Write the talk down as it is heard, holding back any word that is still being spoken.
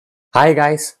Hi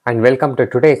guys, and welcome to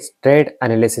today's trade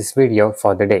analysis video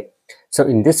for the day. So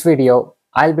in this video,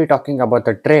 I'll be talking about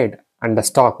the trade and the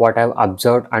stock what I've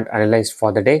observed and analyzed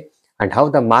for the day and how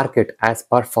the market has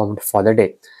performed for the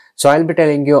day. So I'll be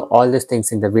telling you all these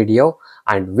things in the video,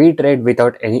 and we trade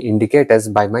without any indicators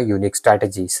by my unique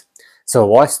strategies. So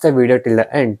watch the video till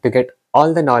the end to get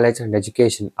all the knowledge and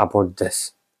education about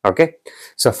this. Okay.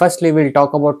 So firstly, we'll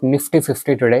talk about Nifty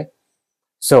 50 today.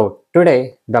 So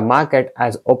today the market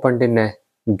has opened in a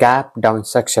gap down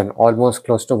section almost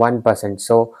close to 1%.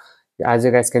 So as you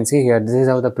guys can see here, this is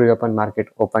how the pre-open market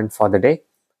opened for the day,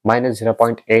 minus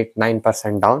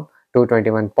 0.89% down.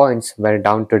 221 points were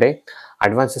down today.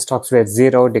 Advanced stocks were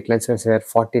 0, declines were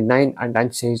 49, and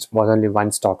unchanged was only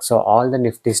one stock. So all the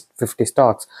Nifty 50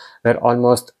 stocks were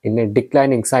almost in a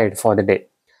declining side for the day.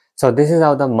 So this is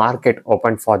how the market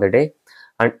opened for the day.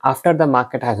 And after the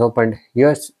market has opened,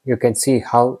 here you can see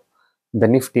how the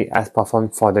Nifty has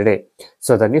performed for the day.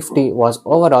 So the Nifty was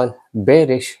overall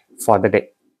bearish for the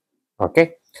day.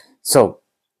 Okay. So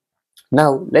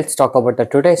now let's talk about the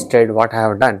today's trade, what I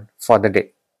have done for the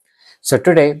day. So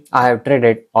today I have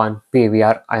traded on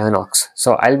PVR Ionox.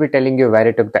 So I'll be telling you where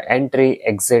I took the entry,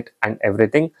 exit and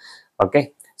everything.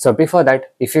 Okay. So before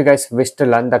that, if you guys wish to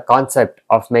learn the concept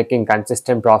of making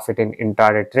consistent profit in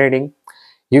intraday trading,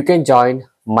 you can join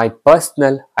my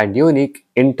personal and unique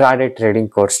intraday trading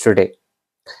course today.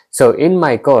 So in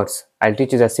my course, I'll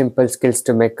teach you the simple skills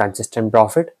to make consistent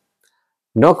profit,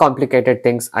 no complicated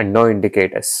things and no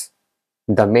indicators.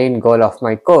 The main goal of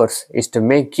my course is to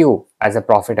make you as a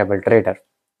profitable trader.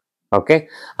 Okay,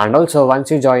 and also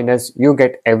once you join us, you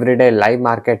get everyday live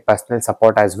market personal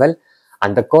support as well,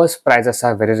 and the course prices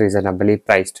are very reasonably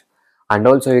priced. And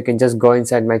also you can just go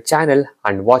inside my channel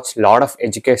and watch lot of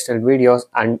educational videos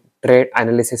and trade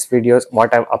analysis videos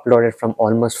what I've uploaded from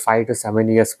almost 5 to 7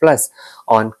 years plus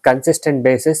on consistent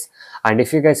basis. And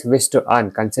if you guys wish to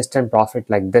earn consistent profit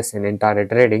like this in intraday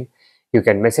trading, you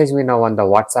can message me now on the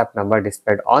WhatsApp number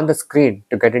displayed on the screen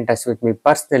to get in touch with me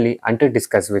personally and to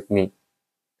discuss with me.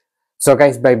 So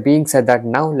guys, by being said that,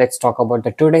 now let's talk about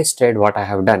the today's trade what I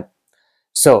have done.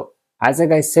 So as I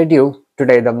guys said you,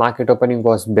 today the market opening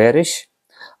was bearish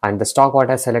and the stock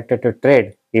what I selected to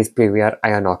trade is PVR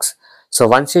Ionox. So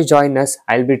once you join us,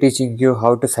 I'll be teaching you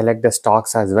how to select the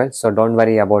stocks as well. So don't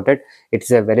worry about it.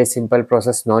 It's a very simple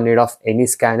process. No need of any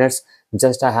scanners.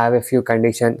 Just I have a few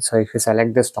conditions. So if you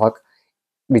select the stock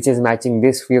which is matching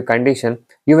these few conditions,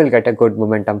 you will get a good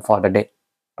momentum for the day.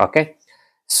 Okay.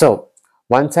 So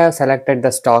once I have selected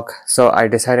the stock, so I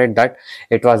decided that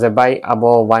it was a buy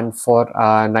above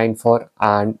 1494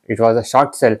 and it was a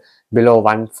short sell below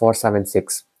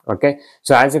 1476. Okay,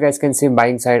 so as you guys can see,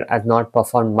 buying side has not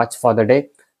performed much for the day,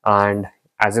 and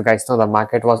as you guys know, the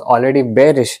market was already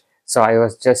bearish. So I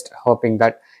was just hoping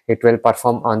that it will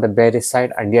perform on the bearish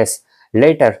side, and yes,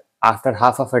 later after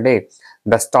half of a day,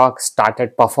 the stock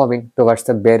started performing towards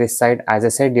the bearish side. As I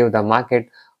said, the market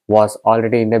was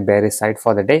already in a bearish side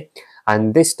for the day,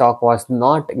 and this stock was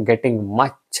not getting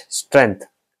much strength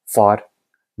for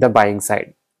the buying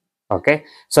side. Okay,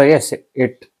 so yes,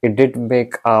 it did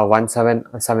make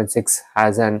 1776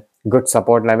 as a good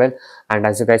support level, and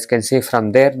as you guys can see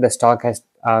from there, the stock has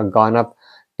gone up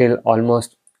till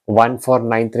almost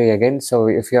 1493 again. So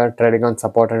if you are trading on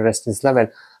support and resistance level,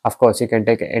 of course you can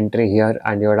take entry here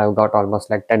and you would have got almost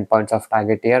like 10 points of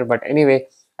target here. But anyway,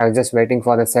 I was just waiting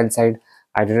for the sell side.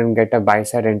 I didn't get a buy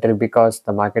side entry because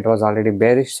the market was already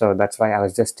bearish, so that's why I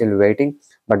was just still waiting.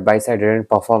 But buy side didn't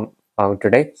perform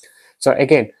today. So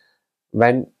again,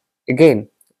 when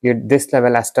this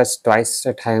level has touched twice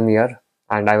a time here,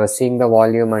 and I was seeing the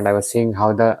volume and I was seeing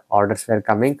how the orders were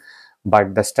coming,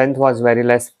 but the strength was very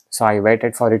less. So I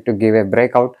waited for it to give a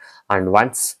breakout, and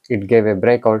once it gave a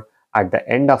breakout at the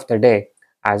end of the day,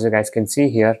 as you guys can see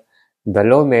here, the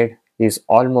low made is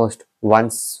almost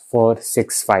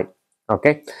 1465.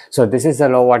 Okay, so this is the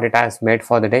low what it has made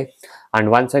for the day.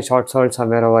 And once I short sold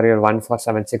somewhere over here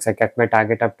 1476, I kept my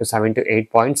target up to 7 to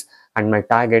 8 points, and my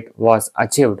target was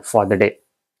achieved for the day.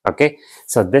 Okay,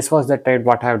 so this was the trade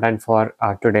what I have done for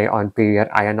today on PVR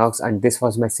Ionox, and this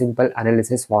was my simple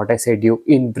analysis what I said you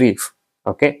in brief.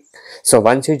 Okay, so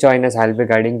once you join us, I'll be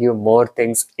guiding you more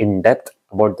things in depth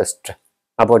about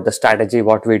the strategy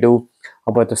what we do,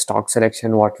 about the stock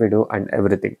selection what we do, and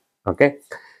everything. Okay,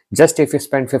 just if you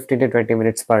spend 15 to 20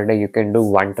 minutes per day, you can do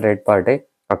one trade per day.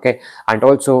 Okay, and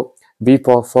also we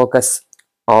focus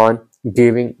on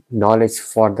giving knowledge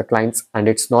for the clients, and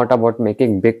it's not about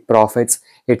making big profits,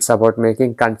 it's about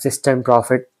making consistent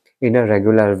profit in a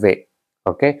regular way.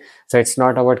 Okay, so it's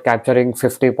not about capturing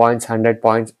 50 points, 100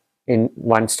 points in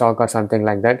one stock or something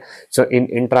like that. So in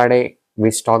intraday,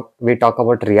 we talk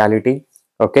about reality.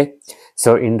 Okay,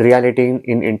 so in reality,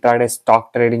 in intraday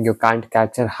stock trading, you can't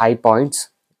capture high points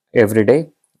every day.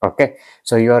 Okay,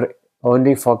 so you are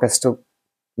only focused to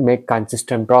make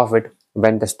consistent profit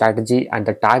when the strategy and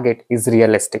the target is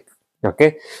realistic.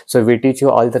 Okay, so we teach you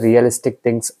all the realistic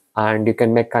things, and you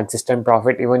can make consistent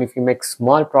profit. Even if you make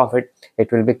small profit,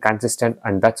 it will be consistent,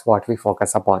 and that's what we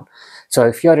focus upon. So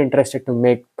if you are interested to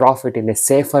make profit in a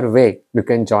safer way, you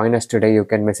can join us today. You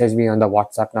can message me on the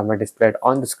WhatsApp number displayed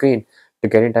on the screen to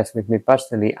get in touch with me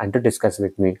personally and to discuss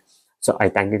with me. So I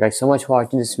thank you guys so much for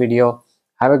watching this video.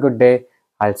 Have a good day.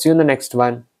 I'll see you in the next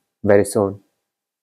one very soon.